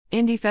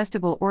Indie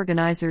Festival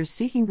organizers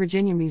seeking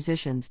Virginia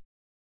musicians.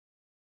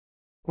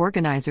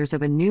 Organizers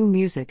of a new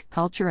music,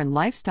 culture, and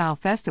lifestyle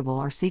festival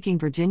are seeking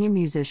Virginia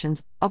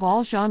musicians of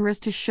all genres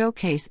to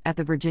showcase at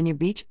the Virginia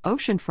Beach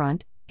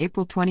Oceanfront,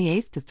 April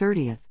 28th to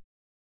 30th.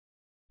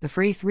 The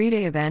free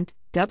 3-day event,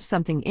 dubbed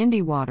Something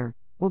Indie Water,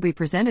 will be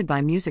presented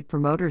by music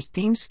promoters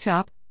Themes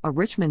Shop, a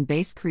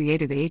Richmond-based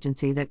creative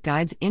agency that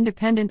guides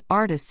independent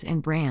artists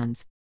and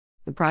brands.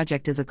 The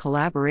project is a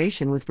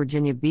collaboration with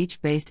Virginia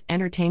Beach-based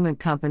entertainment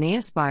company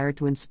Aspire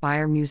to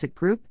Inspire music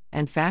group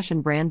and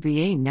fashion brand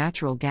VA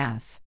Natural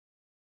Gas.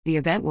 The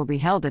event will be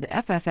held at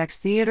FFX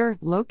Theater,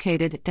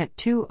 located at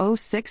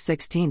 206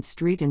 16th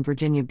Street in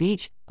Virginia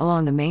Beach,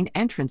 along the main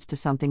entrance to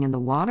Something in the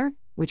Water,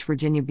 which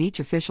Virginia Beach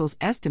officials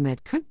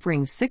estimate could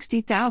bring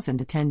 60,000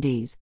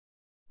 attendees.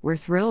 We're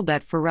thrilled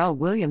that Pharrell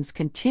Williams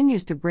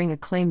continues to bring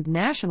acclaimed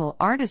national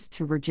artists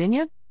to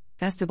Virginia,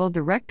 Festival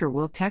Director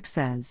Will Keck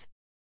says.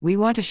 We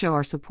want to show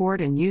our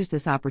support and use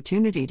this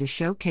opportunity to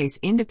showcase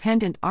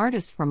independent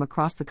artists from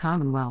across the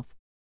Commonwealth.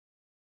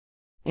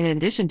 In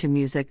addition to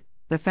music,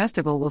 the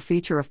festival will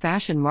feature a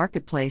fashion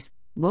marketplace,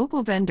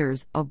 local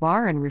vendors, a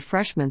bar and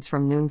refreshments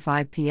from noon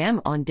 5 p.m.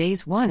 on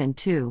days 1 and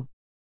 2.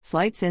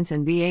 Slightsense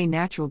and VA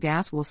Natural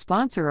Gas will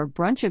sponsor a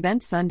brunch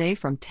event Sunday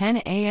from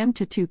 10 a.m.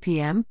 to 2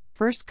 p.m.,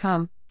 first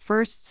come,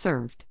 first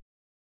served.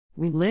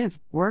 We live,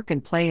 work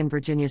and play in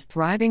Virginia's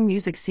thriving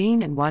music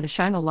scene and want to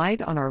shine a light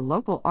on our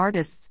local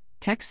artists,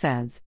 Keck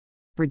says.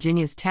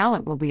 Virginia's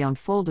talent will be on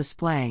full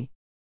display.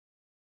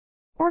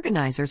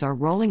 Organizers are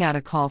rolling out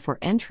a call for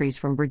entries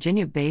from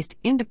Virginia-based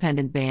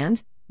independent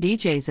bands,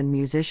 DJs and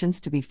musicians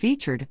to be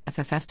featured at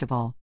the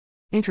festival.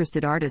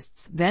 Interested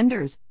artists,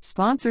 vendors,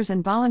 sponsors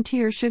and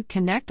volunteers should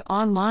connect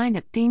online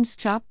at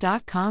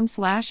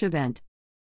themeshop.com/event.